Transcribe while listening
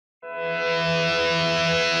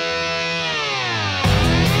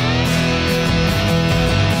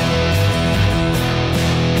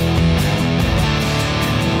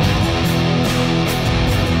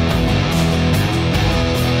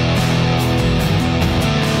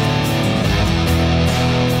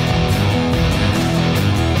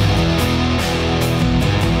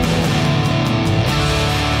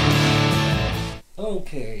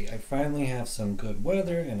have some good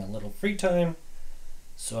weather and a little free time.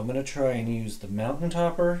 So I'm going to try and use the Mountain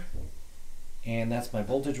Topper, and that's my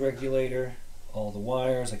voltage regulator, all the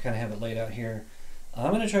wires. I kind of have it laid out here. I'm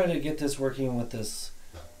going to try to get this working with this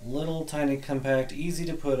little tiny compact, easy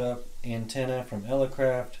to put up antenna from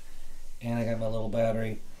Elecraft, and I got my little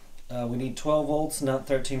battery. We need 12 volts, not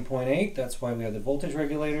 13.8. That's why we have the voltage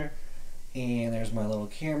regulator. And there's my little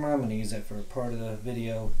camera. I'm going to use that for a part of the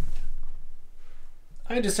video.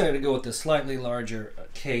 I decided to go with the slightly larger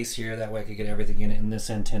case here. That way I could get everything in it, and this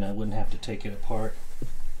antenna I wouldn't have to take it apart.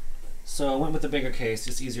 So I went with the bigger case.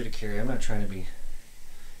 It's easier to carry. I'm not trying to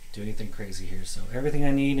do anything crazy here. So everything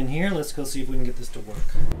I need in here. Let's go see if we can get this to work.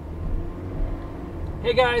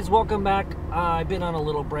 Hey guys, welcome back. I've been on a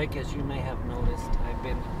little break, as you may have noticed. I've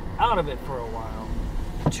been out of it for a while.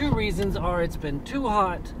 Two reasons are it's been too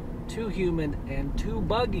hot, too humid, and too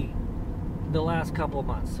buggy the last couple of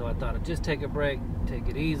months. So I thought I'd just take a break, take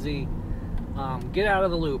it easy, get out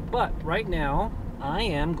of the loop. But right now I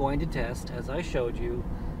am going to test, as I showed you,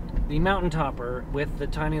 the Mountain Topper with the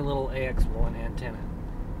tiny little AX1 antenna.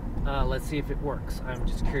 Let's see if it works. I'm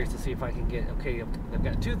just curious to see if I can get, okay, I've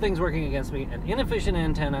got two things working against me: an inefficient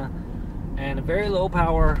antenna and a very low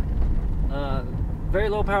power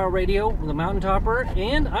radio with the Mountain Topper,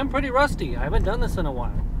 and I'm pretty rusty. I haven't done this in a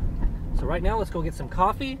while. So right now, let's go get some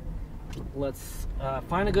coffee. Let's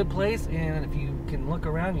find a good place, and if you can look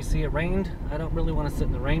around, you see it rained. I don't really want to sit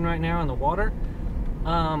in the rain right now in the water.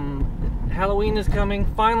 Halloween is coming.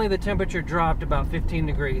 Finally, the temperature dropped about 15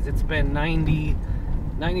 degrees. It's been 90,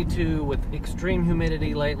 92 with extreme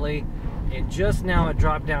humidity lately, and just now it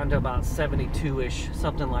dropped down to about 72-ish,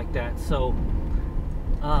 something like that. So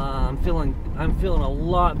I'm feeling a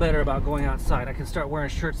lot better about going outside. I can start wearing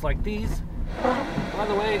shirts like these. By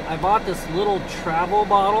the way, I bought this little travel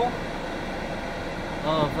bottle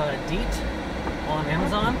of DEET on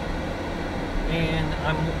Amazon, and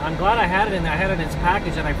I'm glad I had it in there. I had it in its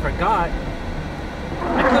package and I forgot.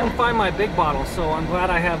 I couldn't find my big bottle, so I'm glad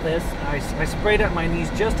I have this. I sprayed up my knees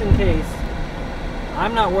just in case.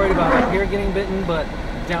 I'm not worried about up here getting bitten, but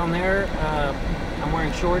down there, I'm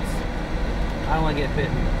wearing shorts. I don't want to get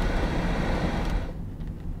bitten.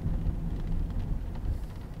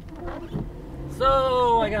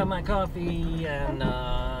 So I got my coffee, and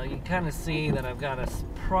you kind of see that I've got a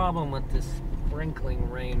problem with this sprinkling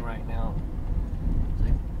rain right now.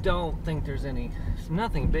 I don't think there's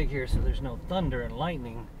nothing big here, so there's no thunder and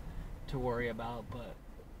lightning to worry about, but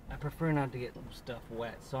I prefer not to get stuff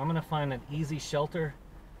wet. So I'm gonna find an easy shelter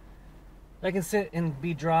that can sit and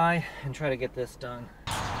be dry and try to get this done.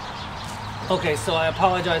 Okay, so I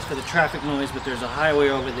apologize for the traffic noise, but there's a highway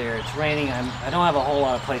over there. It's raining. I don't have a whole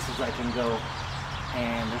lot of places I can go,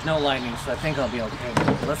 and there's no lightning, so I think I'll be okay.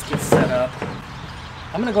 But let's get set up.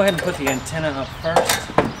 I'm gonna go ahead and put the antenna up first.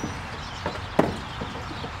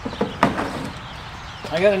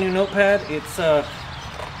 I got a new notepad. It's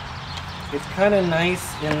kind of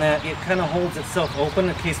nice in that it kind of holds itself open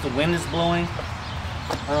in case the wind is blowing,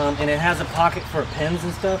 and it has a pocket for pens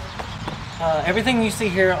and stuff. Everything you see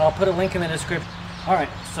here, I'll put a link in the description. All right,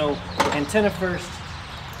 so antenna first,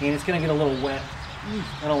 and it's gonna get a little wet.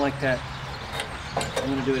 I don't like that. I'm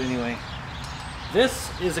gonna do it anyway.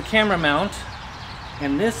 This is a camera mount,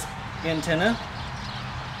 and this antenna,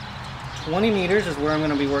 20 meters is where I'm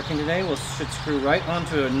gonna be working today. Should screw right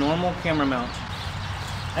onto a normal camera mount.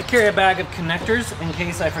 I carry a bag of connectors in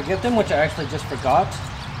case I forget them, which I actually just forgot.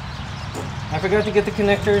 I forgot to get the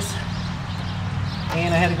connectors,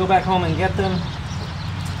 and I had to go back home and get them.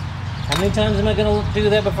 How many times am I going to do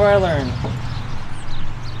that before I learn?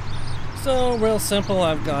 So, real simple,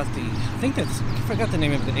 I've got I forgot the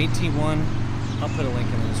name of it, the AT1. I'll put a link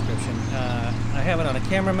in the description. I have it on a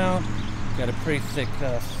camera mount. Got a pretty thick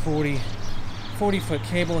 40-foot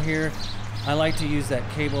cable here. I like to use that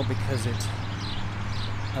cable because it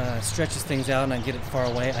stretches things out and I get it far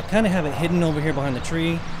away. I kind of have it hidden over here behind the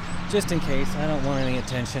tree, just in case. I don't want any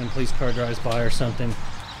attention, police car drives by or something.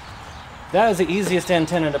 That is the easiest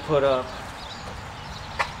antenna to put up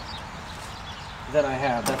that I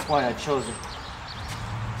have. That's why I chose it.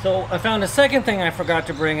 So I found a second thing I forgot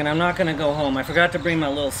to bring, and I'm not going to go home. I forgot to bring my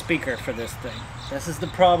little speaker for this thing. This is the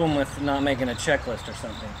problem with not making a checklist or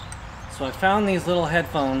something. So I found these little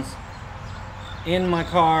headphones in my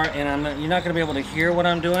car, and you're not going to be able to hear what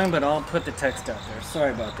I'm doing, but I'll put the text out there.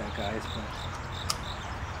 Sorry about that, guys, but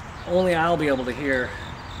only I'll be able to hear.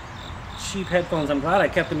 Cheap headphones. I'm glad I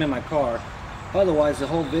kept them in my car. Otherwise, the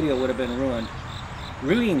whole video would have been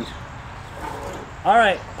ruined.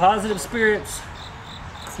 Alright, positive spirits.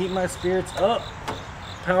 Keep my spirits up.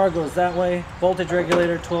 Power goes that way. Voltage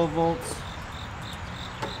regulator, 12 volts.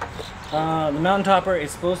 The Mountain Topper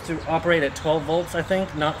is supposed to operate at 12 volts, I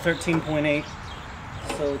think, not 13.8.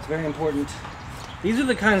 So it's very important. These are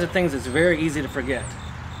the kinds of things that's very easy to forget.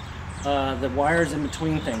 The wires in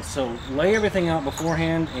between things. So lay everything out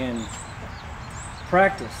beforehand and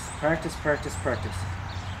practice, practice, practice, practice.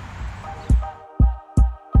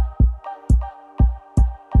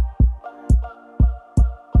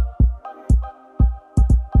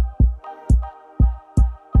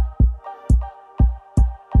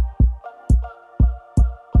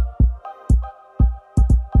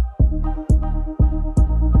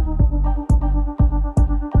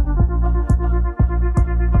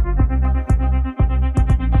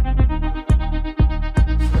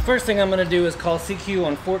 First thing I'm going to do is call CQ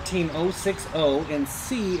on 14060 and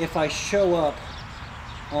see if I show up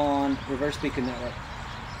on reverse beacon network.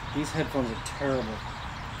 These headphones are terrible.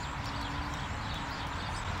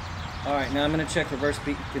 Alright, now I'm going to check reverse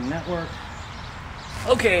beacon network.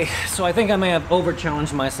 Okay, so I think I may have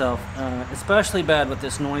over-challenged myself, especially bad with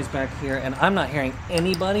this noise back here, and I'm not hearing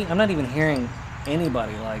anybody. I'm not even hearing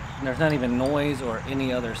anybody, like there's not even noise or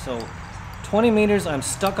any other. So 20 meters, I'm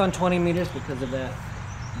stuck on 20 meters because of that.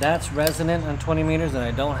 That's resonant on 20 meters, and I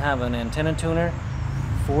don't have an antenna tuner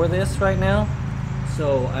for this right now,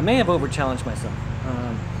 so I may have over-challenged myself.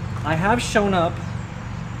 I have shown up.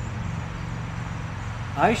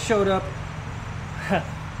 I showed up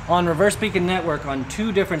on reverse beacon network on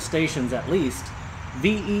 2 different stations at least.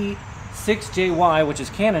 VE6JY, which is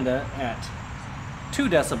Canada, at 2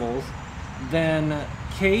 decibels, then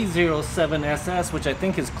K07SS, which I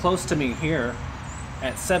think is close to me here,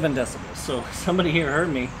 at 7 decibels. So somebody here heard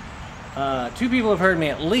me. 2 people have heard me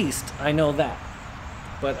at least, I know that.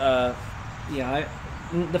 But yeah,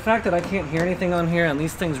 the fact that I can't hear anything on here and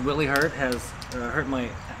these things really hurt has hurt my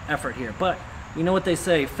effort here. But you know what they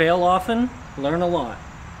say, fail often, learn a lot.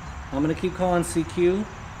 I'm gonna keep calling CQ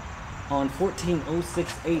on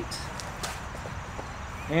 14068.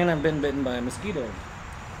 And I've been bitten by a mosquito.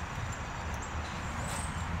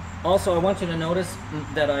 Also, I want you to notice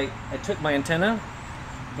that I took my antenna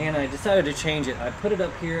and I decided to change it. I put it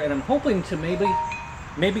up here and I'm hoping to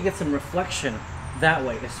maybe get some reflection that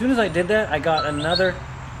way. As soon as I did that, I got another,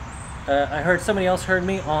 I heard somebody else heard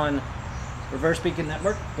me on reverse beacon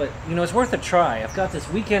network, but you know, it's worth a try. I've got this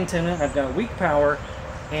weak antenna, I've got weak power,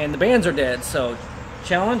 and the bands are dead, so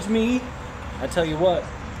challenge me, I tell you what.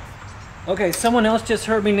 Okay, someone else just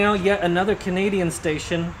heard me now, yet another Canadian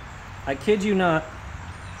station. I kid you not.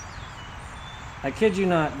 I kid you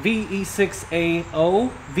not, VE6AO,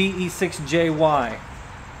 VE6JY.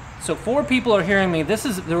 So 4 people are hearing me. This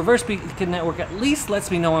is the reverse beacon network, at least lets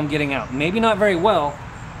me know I'm getting out. Maybe not very well.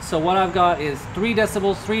 So what I've got is 3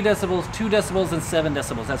 decibels, 3 decibels, 2 decibels, and 7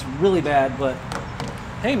 decibels. That's really bad, but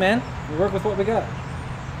hey man, we work with what we got.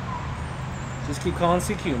 Just keep calling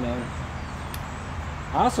CQ, man.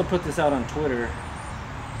 I also put this out on Twitter.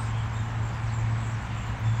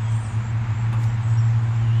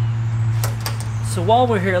 So while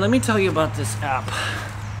we're here, let me tell you about this app.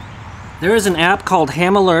 There is an app called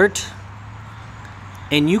Ham Alert,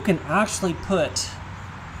 and you can actually put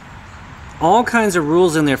all kinds of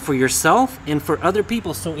rules in there for yourself and for other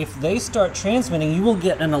people. So if they start transmitting, you will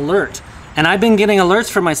get an alert. And I've been getting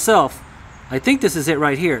alerts for myself. I think this is it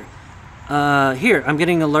right here. Here, I'm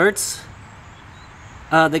getting alerts.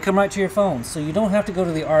 They come right to your phone, so you don't have to go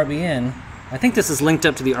to the RBN. I think this is linked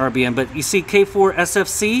up to the RBN, but you see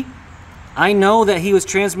K4SFC? I know that he was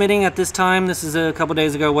transmitting at this time. This is a couple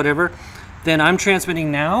days ago, whatever. Then I'm transmitting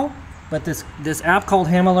now. But this app called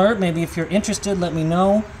Ham Alert, maybe if you're interested, let me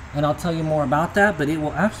know, and I'll tell you more about that. But it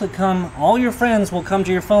will actually come, all your friends will come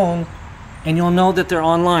to your phone, and you'll know that they're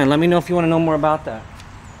online. Let me know if you want to know more about that.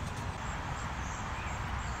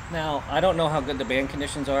 Now, I don't know how good the band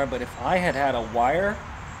conditions are, but if I had had a wire,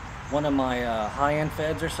 one of my high-end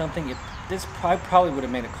feds or something, this probably would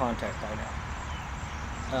have made a contact by now.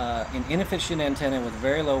 An inefficient antenna with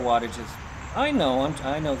very low wattages. I know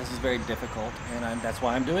this is very difficult, and that's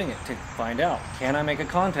why I'm doing it, to find out, can I make a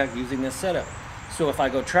contact using this setup? So if I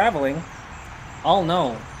go traveling, I'll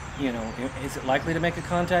know, you know, is it likely to make a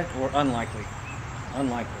contact or unlikely?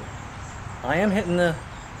 Unlikely. I am hitting the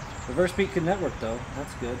reverse beacon network though,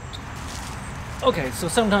 that's good. Okay, so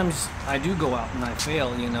sometimes I do go out and I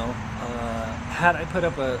fail, you know. Had I put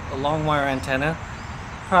up a long wire antenna,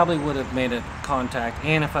 probably would have made a contact,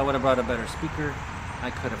 and if I would have brought a better speaker,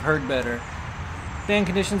 I could have heard better. Band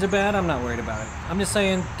conditions are bad, I'm not worried about it. I'm just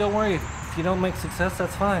saying, don't worry, if you don't make success,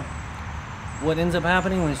 that's fine. What ends up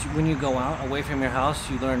happening when you go out away from your house,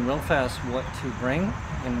 you learn real fast what to bring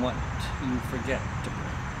and what you forget to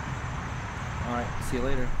bring. Alright, see you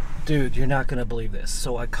later. Dude, you're not gonna believe this.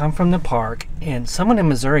 So I come from the park, and someone in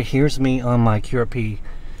Missouri hears me on my QRP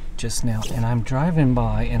just now, and I'm driving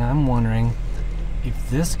by, and I'm wondering if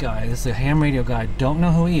this guy, this is a ham radio guy, don't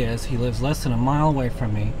know who he is. He lives less than a mile away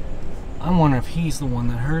from me. I'm wondering if he's the one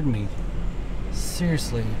that heard me.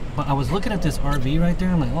 Seriously. But I was looking at this RV right there.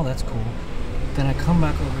 I'm like, oh, that's cool. Then I come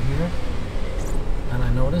back over here, and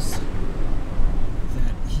I notice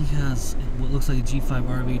that he has what looks like a G5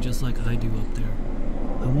 RV just like I do up there.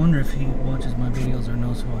 I wonder if he watches my videos or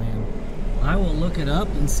knows who I am. I will look it up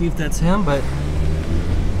and see if that's him, but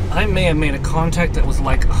I may have made a contact that was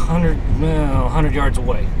like 100 yards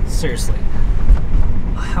away. Seriously.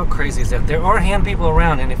 How crazy is that? There are ham people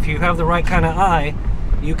around, and if you have the right kind of eye,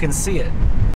 you can see it.